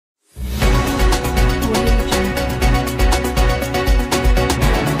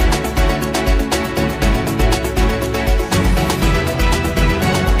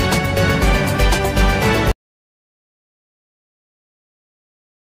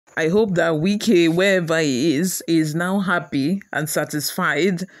I hope that Wike, wherever he is now happy and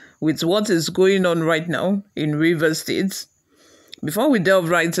satisfied with what is going on right now in Rivers State. Before we delve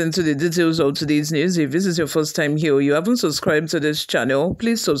right into the details of today's news, if this is your first time here or you haven't subscribed to this channel,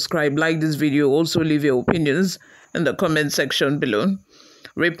 please subscribe, like this video, also leave your opinions in the comment section below.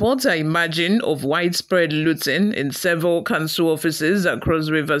 Reports are emerging of widespread looting in several council offices across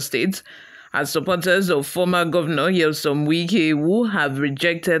Rivers State as supporters of former Governor Nyesom Wike, who have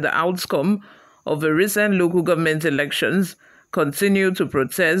rejected the outcome of the recent local government elections, continue to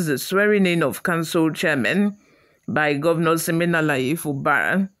protest the swearing-in of council chairmen by Governor Siminalayi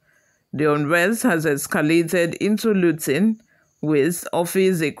Fubara. The unrest has escalated into looting, with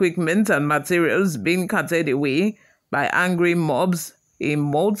office equipment and materials being carted away by angry mobs in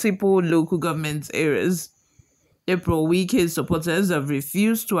multiple local government areas. April Wike's supporters have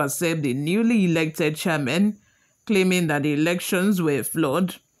refused to accept the newly elected chairman, claiming that the elections were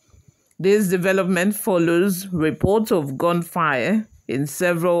flawed. This development follows reports of gunfire in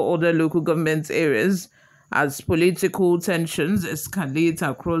several other local government areas as political tensions escalate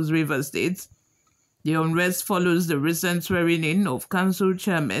across Rivers State. The unrest follows the recent swearing-in of council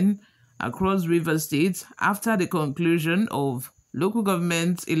chairmen across Rivers State after the conclusion of local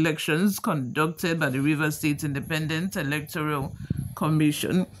government elections conducted by the Rivers State Independent Electoral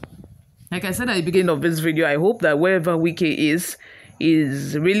Commission. Like I said at the beginning of this video, I hope that wherever Wike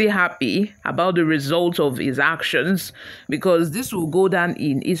is really happy about the result of his actions, because this will go down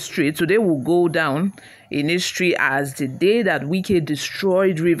in history. Today will go down in history as the day that Wike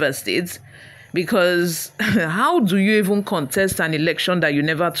destroyed Rivers State. Because how do you even contest an election that you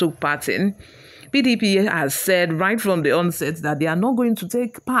never took part in? PDP has said right from the onset that they are not going to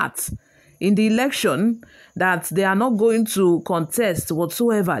take part in the election, that they are not going to contest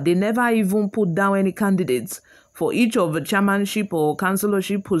whatsoever. They never even put down any candidates for each of the chairmanship or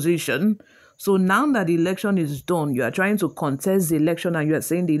councillorship position. So now that the election is done, you are trying to contest the election and you are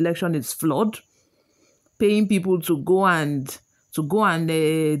saying the election is flawed, paying people to go and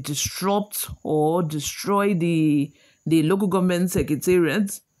disrupt or destroy the local government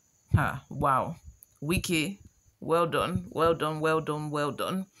secretariat. Wow. Wike, well done, well done, well done, well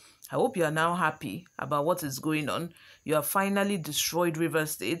done. I hope you are now happy about what is going on. You have finally destroyed Rivers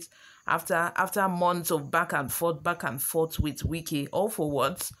State after months of back and forth with Wike. All for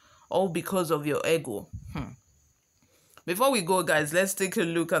what? All because of your ego. Before we go, guys, let's take a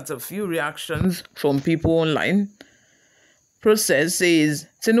look at a few reactions from people online. Process says,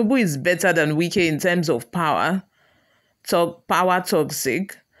 Tinubu is better than Wike in terms of power. Power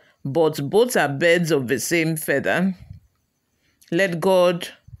toxic. But both are birds of the same feather. Let us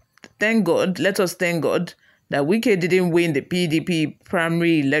thank God that Wike didn't win the PDP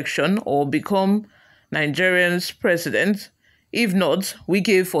primary election or become Nigerian's president. If not,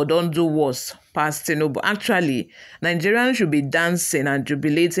 Wike for don't do worse past Tinubu. Actually, Nigerians should be dancing and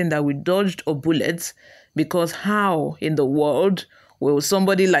jubilating that we dodged a bullet, because how in the world will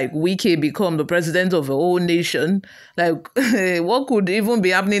somebody like Wike become the president of a whole nation? Like, what could even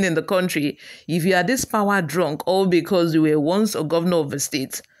be happening in the country if you are this power drunk, all because you were once a governor of a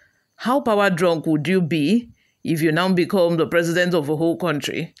state? How power drunk would you be if you now become the president of a whole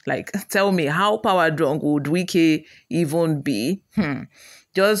country? Like, tell me, how power drunk would Wike even be?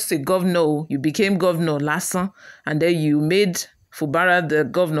 Just a governor, you became governor last time, and then you made Fubara the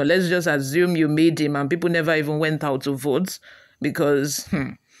governor. Let's just assume you made him and people never even went out to vote. Because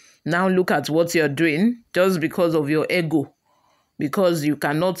now look at what you're doing just because of your ego. Because you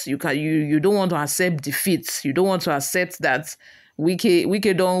don't want to accept defeat. You don't want to accept that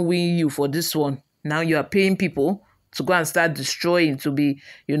Wike don't win you for this one. Now you are paying people to go and start destroying, to be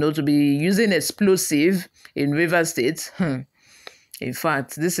using explosive in Rivers State. In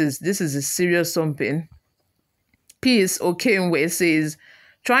fact, this is a serious something. Peace Okenwe says,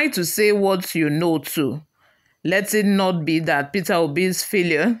 try to say what you know too. Let it not be that Peter Obi's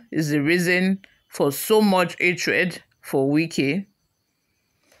failure is the reason for so much hatred for Wike.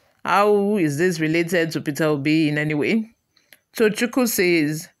 How is this related to Peter Obi in any way? Tochukwu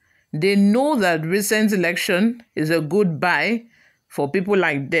says, they know that recent election is a good buy for people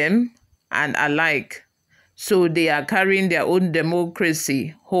like them and alike. So they are carrying their own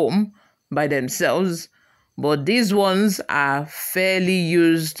democracy home by themselves. But these ones are fairly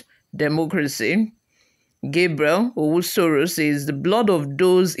used democracy. Gabriel Owusoro says the blood of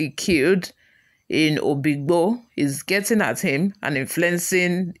those he killed in Obigbo is getting at him and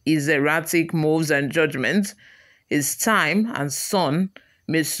influencing his erratic moves and judgments. His time and sun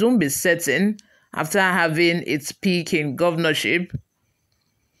may soon be setting after having its peak in governorship.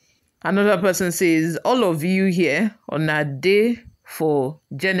 Another person says, all of you here on a day for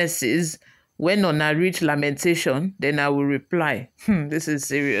Genesis. When Una reach lamentation, then I will reply. This is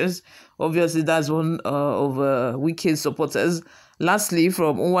serious. Obviously, that's one of Wike's supporters. Lastly,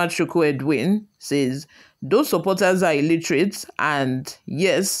 from Nwachukwu Edwin, says, those supporters are illiterate and,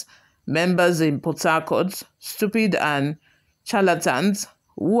 yes, members in Port Harcourt, stupid and charlatans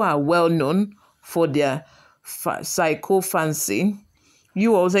who are well known for their psychophancy.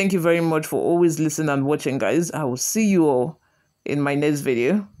 You all, thank you very much for always listening and watching, guys. I will see you all in my next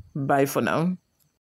video. Bye for now.